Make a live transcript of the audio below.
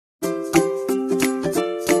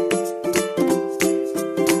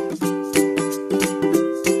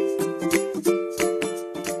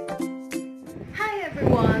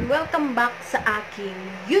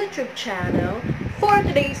channel. For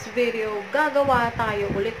today's video, gagawa tayo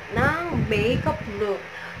ulit ng makeup look.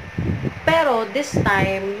 Pero this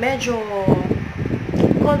time, medyo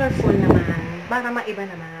colorful naman, para maiba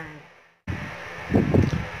naman.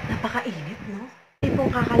 Napakainit, no? Tipong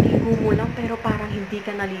kakaligo mo lang pero parang hindi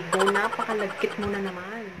ka naligo, napakalagkit mo na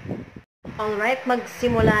naman. Alright,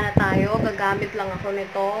 magsimula na tayo. Gagamit lang ako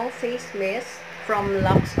nitong face mist from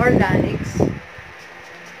Lux Organics.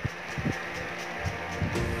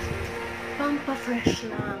 Pampa-fresh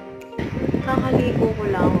lang. Kakaligo ko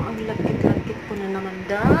lang. Ang lagkit-lagkit ko na naman,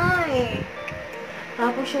 day.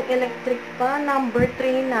 Tapos yung electric fan, number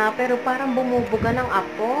 3 na, pero parang bumubuga ng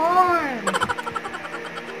apoy.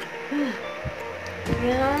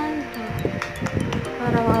 Yan.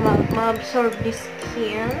 Para ma-absorb the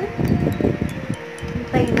skin.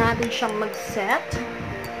 Hintayin natin siyang mag-set.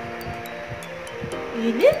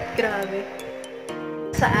 Init, grabe.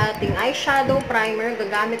 Sa ating eyeshadow primer,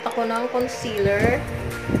 gagamit ako ng concealer.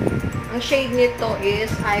 Ang shade nito is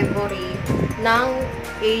Ivory ng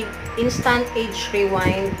Instant Age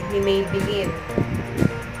Rewind ni Maybelline.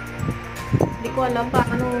 Hindi ko alam pa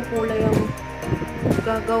anong kulay ang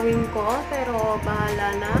gagawin ko, pero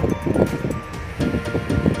bahala na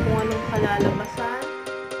kung anong kalalabasan.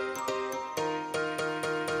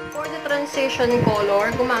 For the transition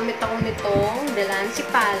color, gumamit ako nitong Delancey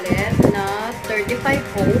palette na 35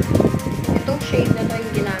 Hope. Itong shade na to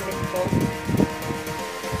yung ginamit ko.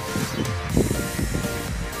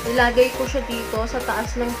 Ilagay ko siya dito sa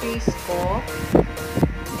taas ng face ko.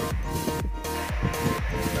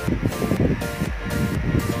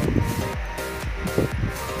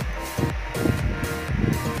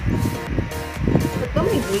 Ba't ba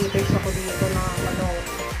may glitters ako dito na ano?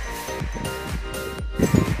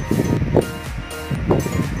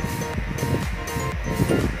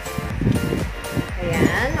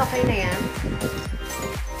 Ayan, okay na yan.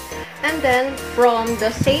 And then, from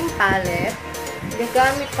the same palette,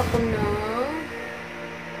 gagamit ako ng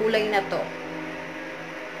kulay na to.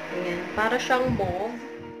 Ayan, para siyang mauve.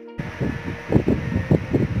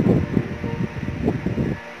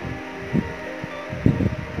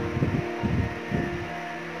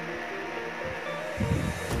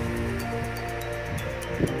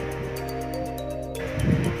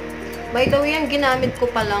 By the way, ang ginamit ko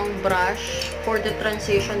palang brush for the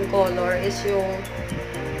transition color is yung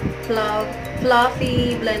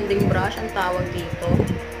fluffy blending brush, ang tawag dito.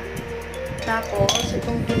 Tapos,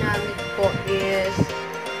 itong ginamit ko is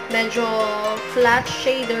medyo flat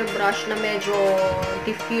shader brush na medyo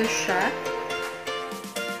diffuse siya.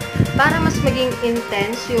 Para mas maging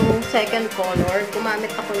intense yung second color,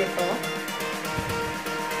 gumamit ako nito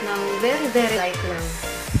ng very, very light lang.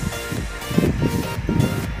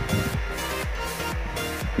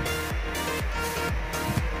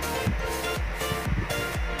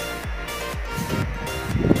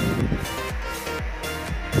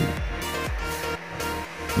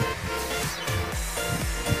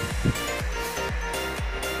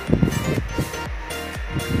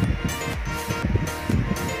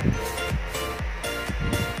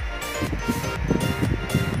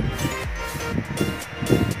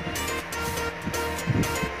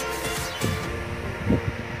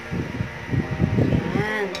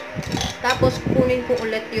 Tapos, kunin ko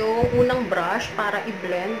ulit yung unang brush para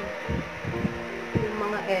i-blend yung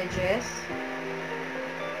mga edges.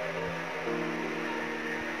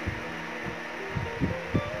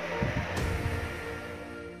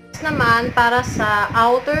 Tapos naman, para sa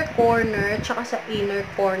outer corner tsaka sa inner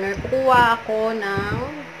corner, kukuha ako ng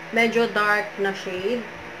medyo dark na shade.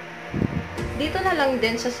 Dito na lang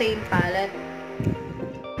din sa same palette.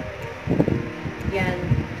 Yan.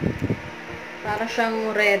 Para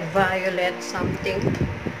siyang red, violet, something.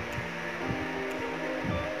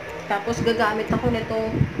 Tapos, gagamit ako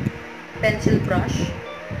nitong pencil brush.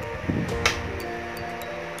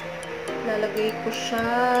 Lalagay ko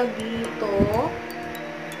siya dito.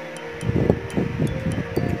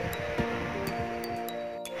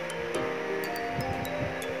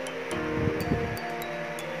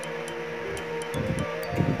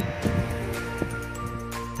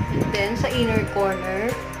 And then, sa inner corner,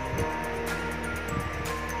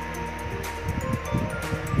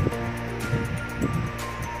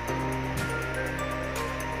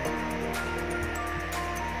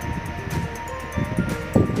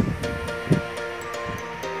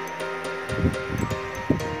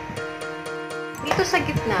 dito sa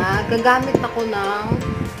gitna, gagamit ako ng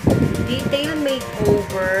detail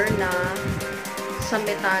makeover na sa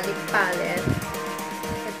metallic palette.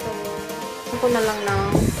 Ito, ko na lang ng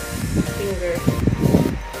finger.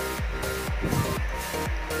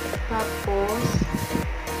 Tapos,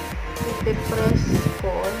 i-depress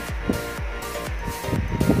ko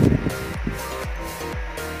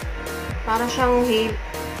Para siyang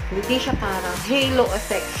hindi siya parang halo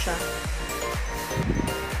effect siya.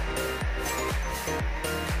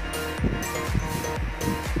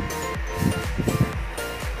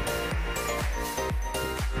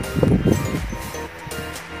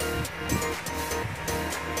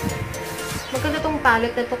 Maganda tong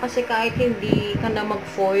palette na to kasi kahit hindi ka na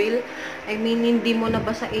mag-foil, I mean, hindi mo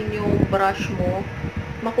nabasain yung brush mo,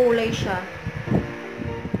 makulay siya.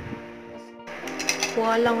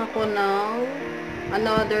 Kuha lang ako ng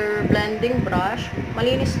another blending brush.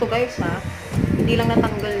 Malinis to guys ha. Hindi lang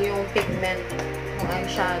natanggal yung pigment ng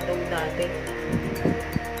eyeshadow dati.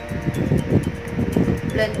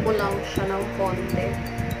 Blend ko lang siya ng konti.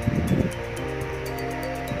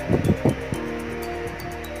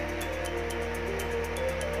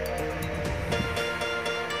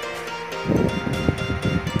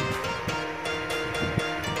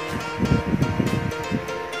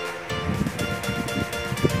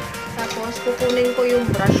 Kukunin ko yung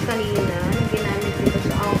brush kanina na ginamit dito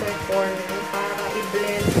sa outer corner para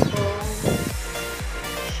i-blend itong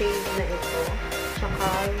shade na ito tsaka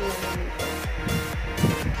yung dito.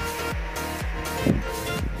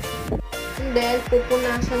 And then,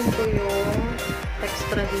 pupunasan ko yung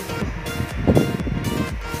extra dito.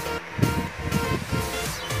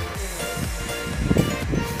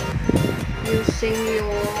 Using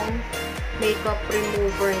yung makeup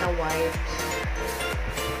remover na wipes.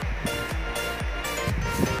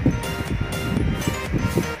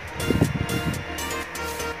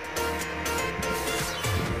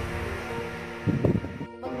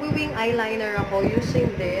 Eyeliner ako using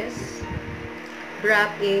this Black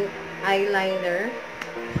Ink eyeliner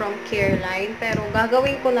from Careline, pero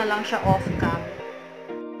gagawin ko na lang siya off cam.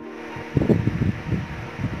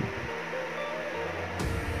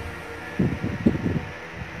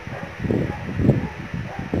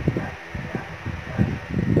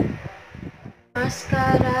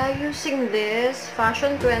 Mascara using this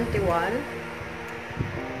Fashion 21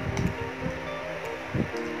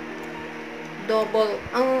 double,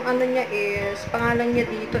 ang ano niya is, pangalan niya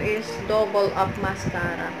dito is double up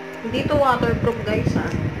mascara. Hindi to waterproof guys ha,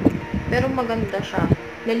 pero maganda siya.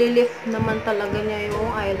 Nililift naman talaga niya yung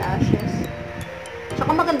eyelashes.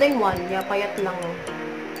 Tsaka maganda yung one niya, payat lang.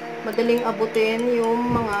 Madaling abutin yung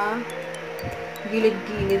mga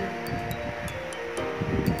gilid-gilid.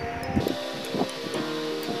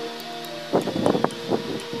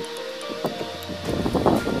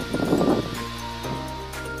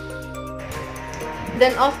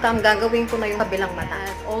 Then off cam, gagawin ko na yung kabilang mata.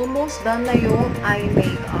 Almost done na yung eye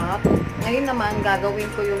makeup. Ngayon naman, gagawin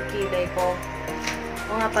ko yung kilay ko.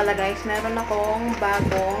 O nga pala guys, meron akong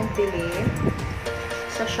bagong bili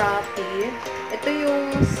sa Shopee. Ito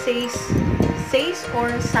yung Sace or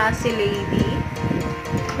Sace Lady.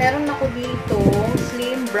 Meron ako dito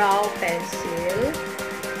slim brow pencil.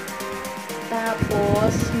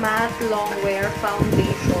 Tapos, matte longwear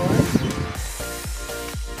foundation.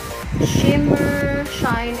 Shimmer,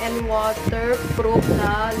 shine, and waterproof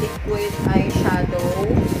na liquid eyeshadow.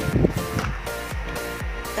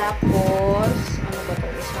 Tapos, ano ba ito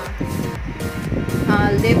isa?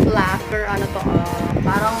 Lip lacquer, ano to,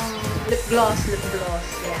 parang lip gloss,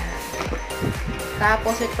 yan.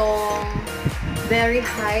 Tapos, itong very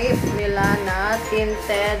hype nila na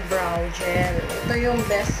tinted brow gel. Ito yung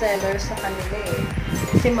best seller sa kanila eh.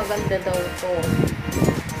 Kasi maganda daw to.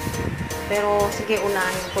 Pero, sige,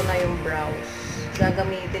 unahin ko na yung brows.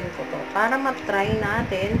 Gagamitin ko to. Para matry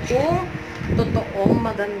natin kung totoong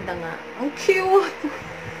maganda nga. Ang cute!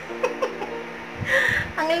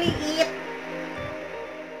 Ang liit!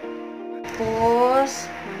 Tapos,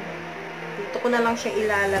 dito ko na lang siya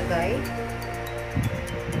ilalagay.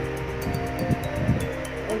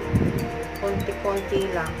 Konti-konti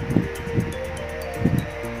lang.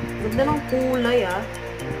 Ganda ng kulay ah.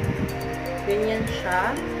 Ganyan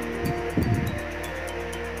siya.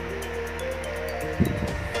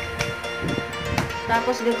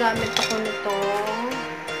 Tapos, gagamit ako nitong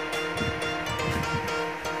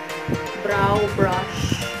brow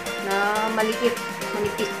brush na maliit,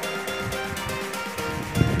 manipis.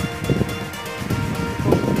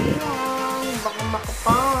 Konti lang, baka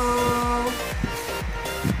makapang.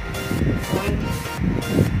 Okay.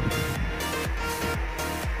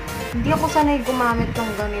 Hindi ako sanay gumamit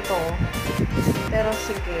ng ganito. Pero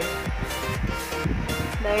sige.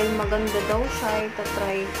 Dahil maganda daw siya,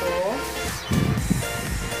 itatry ko.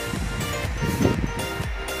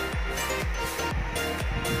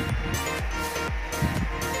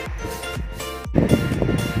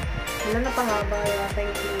 Wala na pahaba yata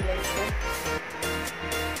yung kilay ko.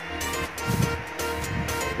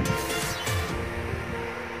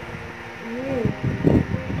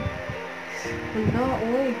 Hala,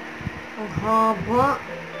 uy. Ang haba.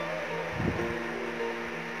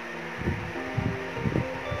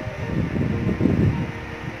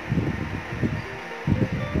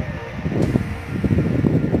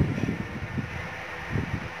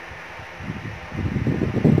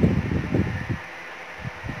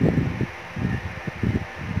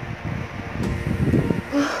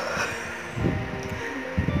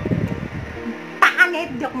 Pangit!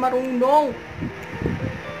 Di ako marunong.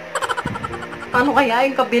 Ano kaya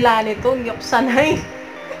yung kabila nito? Hindi ako sanay.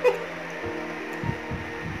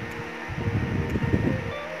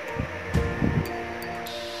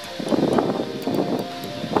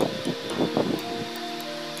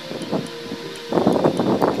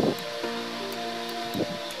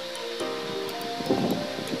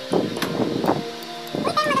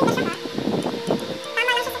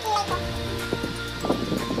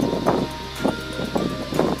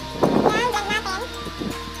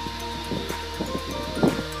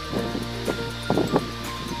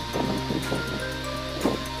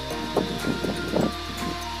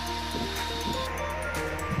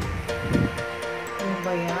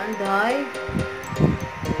 Day.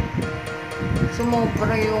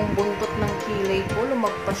 Sumobra yung buntot ng kilay ko.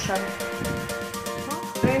 Lumagpas siya.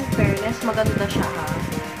 Pero in fairness, maganda siya ha.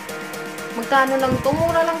 Magkano lang to?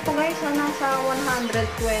 Mura lang to guys. Nasa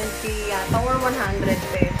 120 yata or 100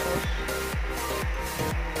 pesos.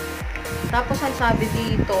 Tapos ang sabi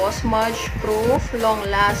dito, smudge proof, long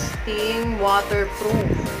lasting, waterproof.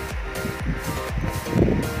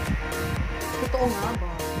 Totoo nga ba?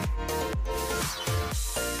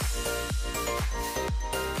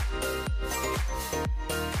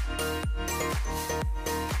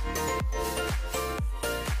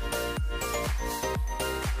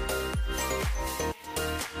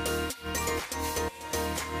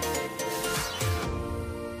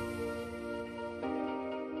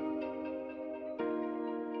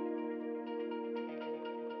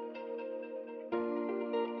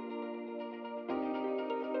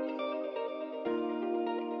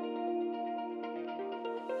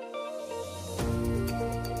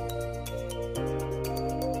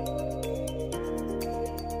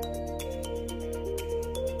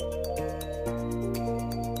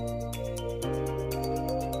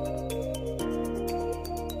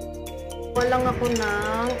 Walang ako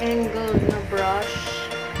ng angle na brush.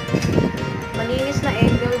 Malinis na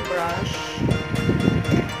angle brush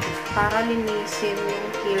para linisin yung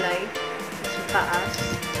kilay sa taas.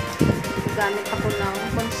 Gamit ako ng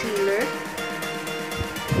concealer.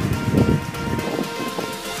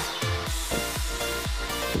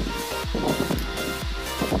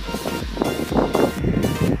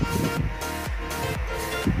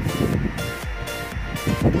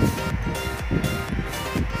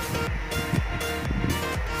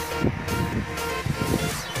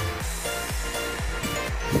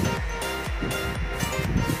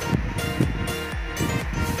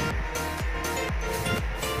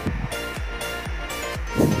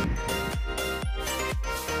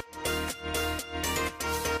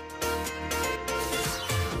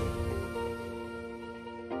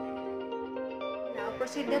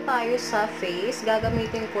 Proceed na tayo sa face.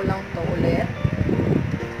 Gagamitin ko lang to ulit.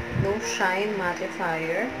 No Shine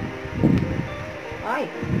Mattifier. Ay!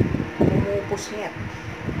 Pumupusit.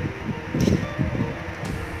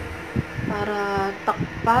 Para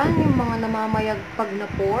takpan yung mga namamayagpag na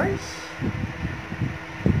pores.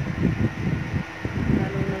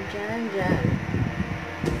 Lalo na dyan, dyan.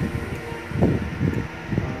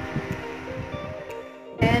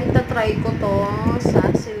 And tatry ko to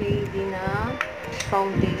Sace Lady na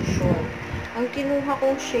foundation. Ang kinuha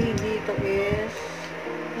kong shade dito is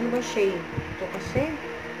ano ba shade? Ito kasi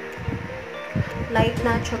light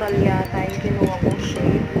natural yata yung kinuha kong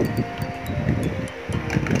shade.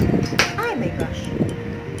 Ay my gosh.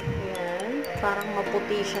 Ayan. Parang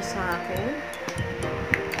maputi siya sa akin.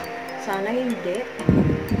 Sana hindi.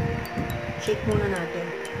 Shake muna natin.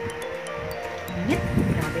 Ayan.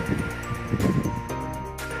 Grabe.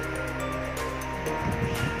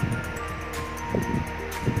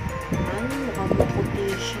 Maputi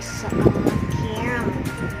siya sa akin.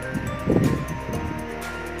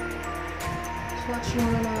 Swatch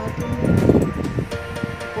muna natin.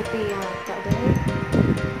 Puti yata dahil.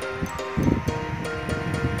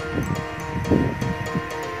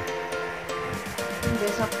 Hindi,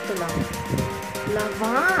 sakto lang.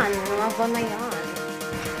 Lavan. Lavan na yan.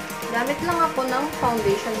 Gamit lang ako ng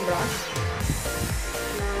foundation brush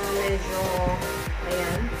na medyo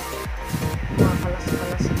ayan.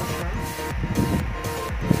 Makalas-kalas pa siya.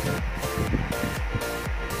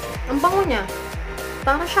 Ang bango niya.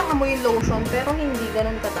 Parang siyang amoy lotion pero hindi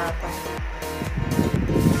ganun katapang.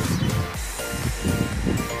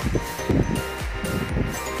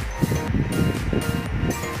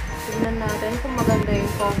 maganda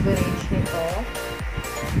yung coverage nito.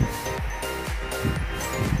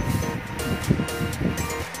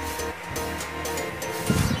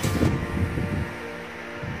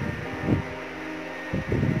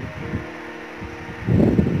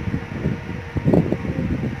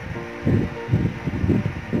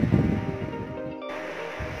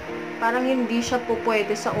 Parang hindi siya po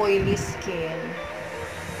pwede sa oily skin.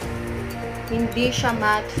 Hindi siya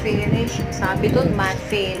matte finish. Sabi doon matte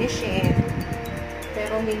finish eh.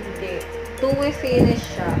 Pero hindi. Dewy finish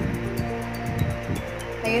siya.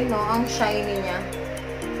 Ayun no, ang shiny niya.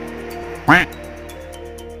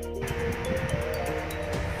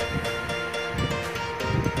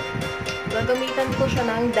 Gagamitan ko siya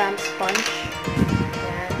ng damp sponge.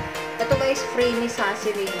 Ayan. Ito guys, free ni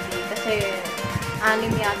Sace Lady. Kasi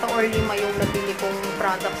 6 yata or 5 yung nabili kong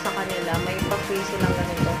product sa kanila. May pa-free silang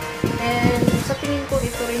ganito. And sa tingin ko,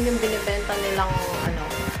 ito rin yung binibenta nilang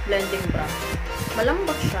blending brush.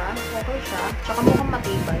 Malambot siya. Okay siya. Tsaka mukhang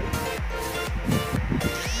matibay.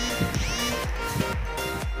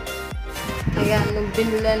 Ayan, nung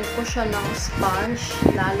binlend ko siya ng sponge,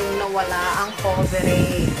 lalo na wala ang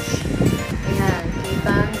coverage. Ayan,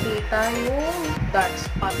 kitang-kita yung dark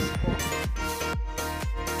spots ko.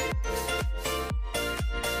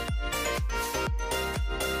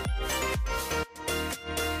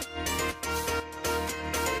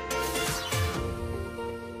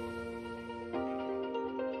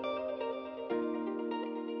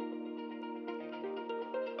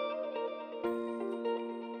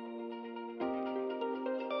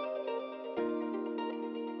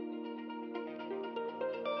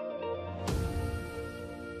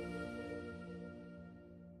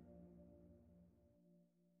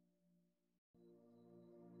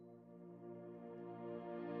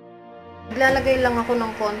 Maglalagay lang ako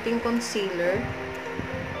ng konting concealer.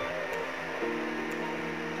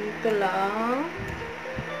 Dito lang.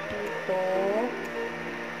 Dito.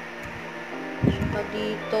 Saka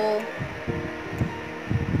dito.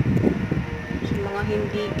 Sa mga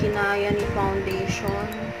hindi kinaya ni foundation.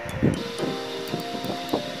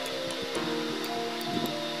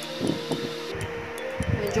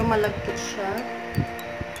 Medyo malagkit siya.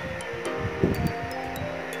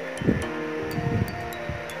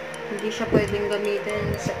 Hindi siya pwedeng gamitin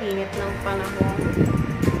sa init ng panahon.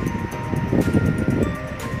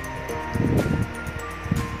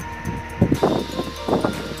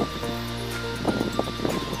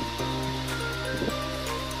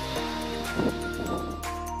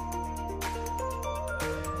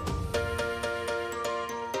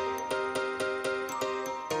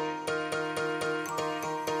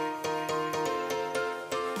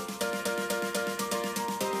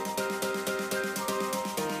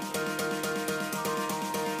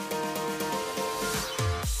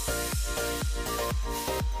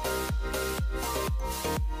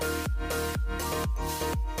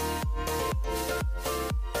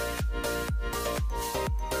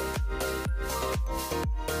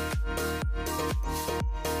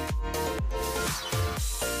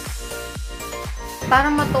 Para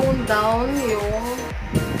ma-tone down yung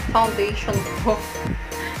foundation ko.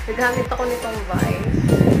 Nagamit ako nitong Vice.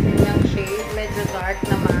 Yung shade. Medyo dark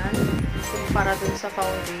naman. Kumpara dun sa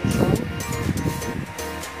foundation.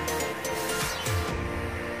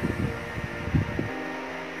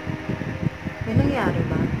 May nangyari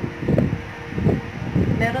ba?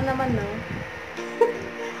 Meron naman, no?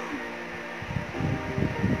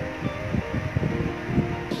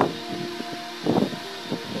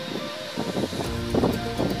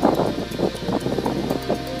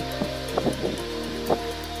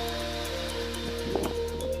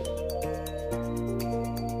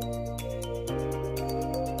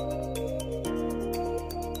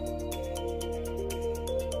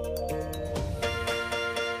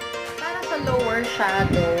 Lower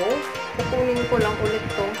shadow, kukunin ko lang ulit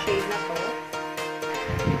tong shade na to.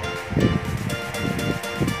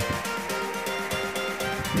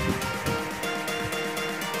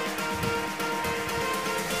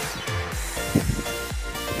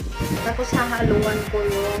 Tapos hahaluan ko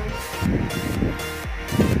yung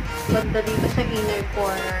banda dito sa inner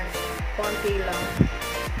corner. Konti lang.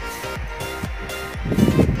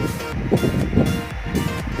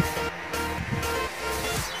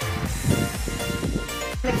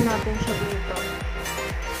 Check natin siya dito.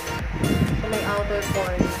 So, may outer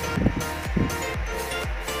corner.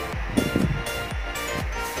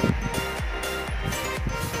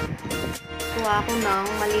 Kuha ako ng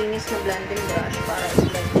malinis na blending brush para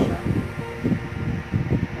i-blend siya.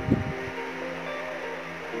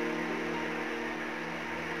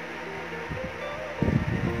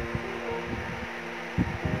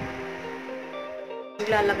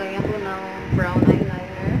 Maglalagay ako ng brown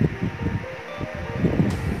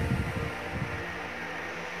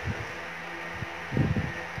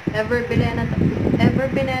Ever bilena to. Ever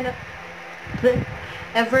bilena.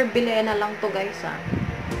 Ever bilena lang to guys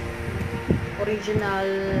Original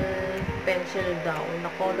pencil daw na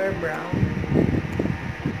color brown.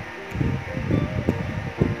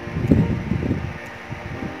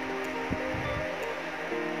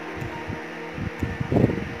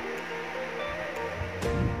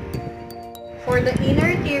 For the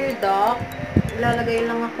inner tear duct, lalagay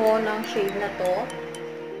lang ako ng shade na to.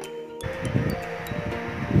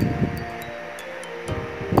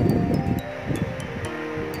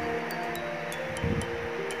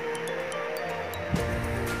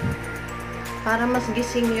 Para mas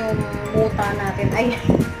gising yung muta natin. Ay,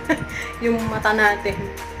 yung mata natin.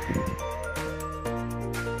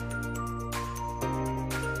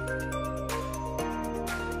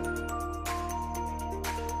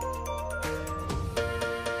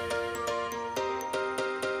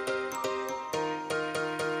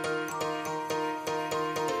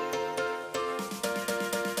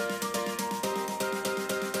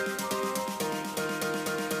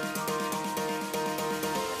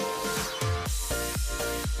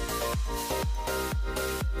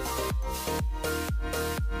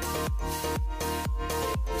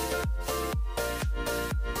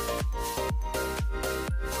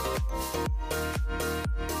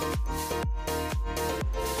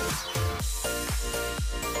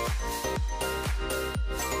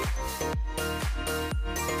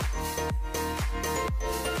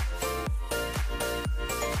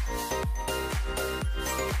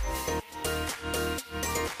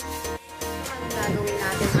 Gagawin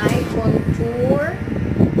natin ay contour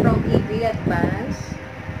from ingay advance.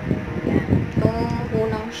 Yan. Itong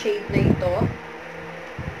unang shade na ito.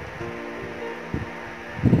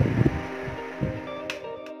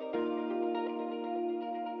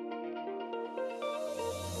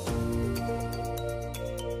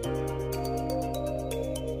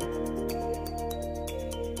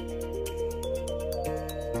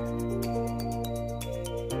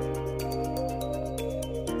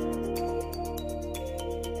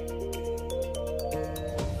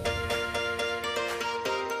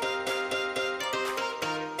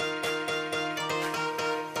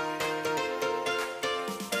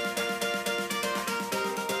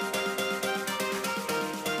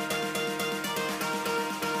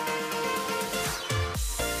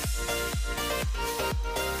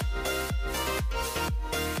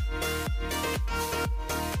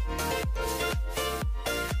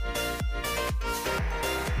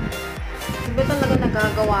 Iba talaga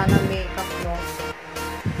nagagawa ng makeup, no?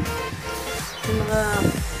 Yung mga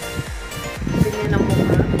ganyan na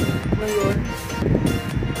mukha. Ngayon.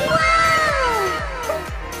 Wow!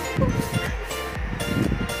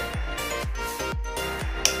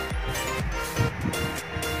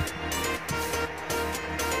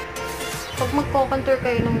 Pag magko-contour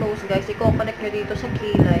kayo ng nose, guys, i-connect nyo dito sa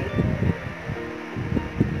kilay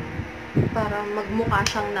para magmukha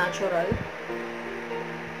siyang natural.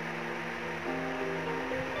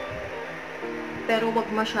 Pero wag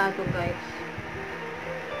masyado, guys.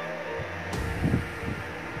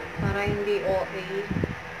 Para hindi OA.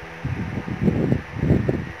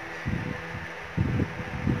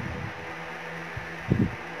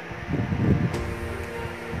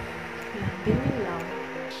 Yan, ganyan lang.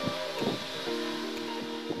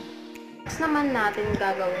 Next naman natin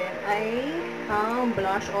gagawin ay ang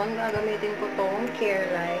blush on. Gagamitin ko tong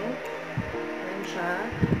Careline. Ayan siya.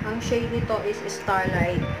 Ang shade nito is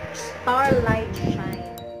Starlight Shine.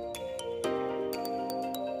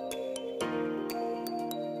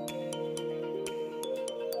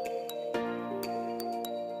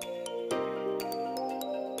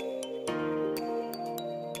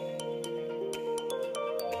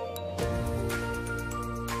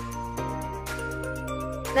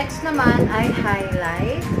 Next naman ay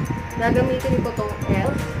highlight. Gagamitin ko tong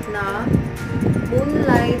e.l.f. na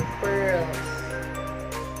Moonlight Pearls.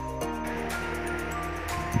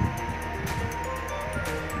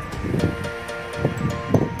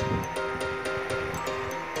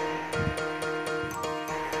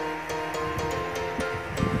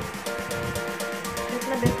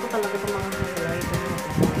 Bet ko talaga itong mga highlight.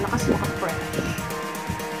 Lakas maka-fresh.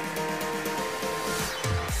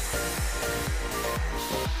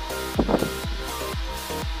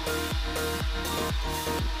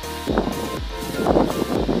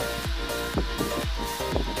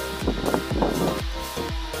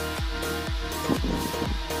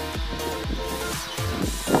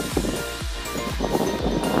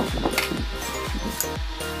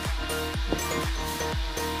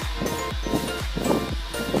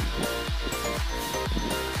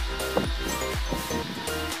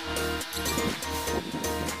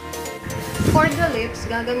 Next,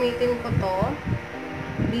 gagamitin ko to.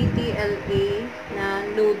 BTLA na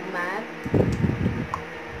nude matte.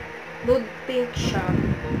 Nude pink siya.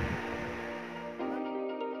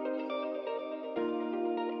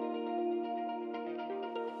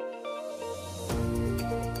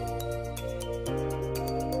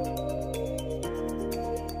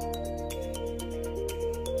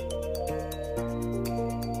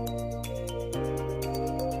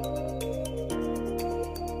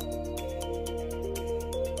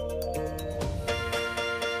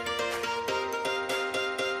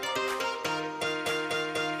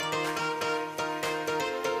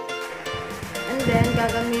 And then,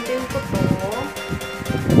 gagamitin ko to,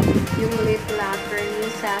 yung lip lacquer ni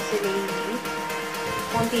Sace Lady.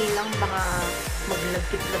 Konti lang, baka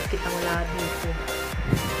maglagkit-lagkit ang labi ko.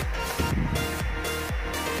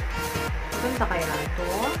 Ganda kaya to?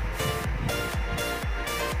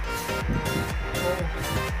 Oh.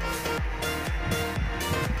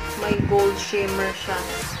 May gold shimmer siya.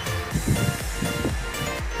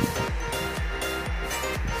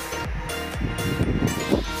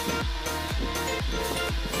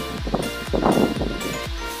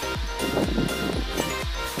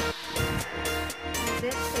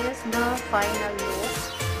 This is the final look.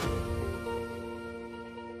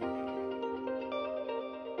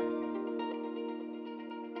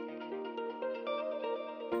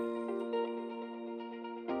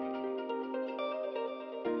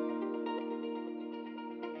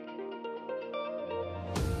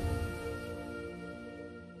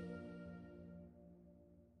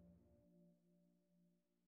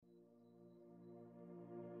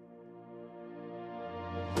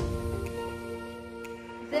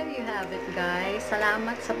 There you have it, guys.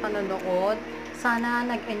 Salamat sa panonood. Sana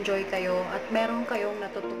nag-enjoy kayo at meron kayong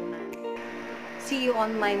natutunan. See you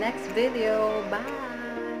on my next video. Bye!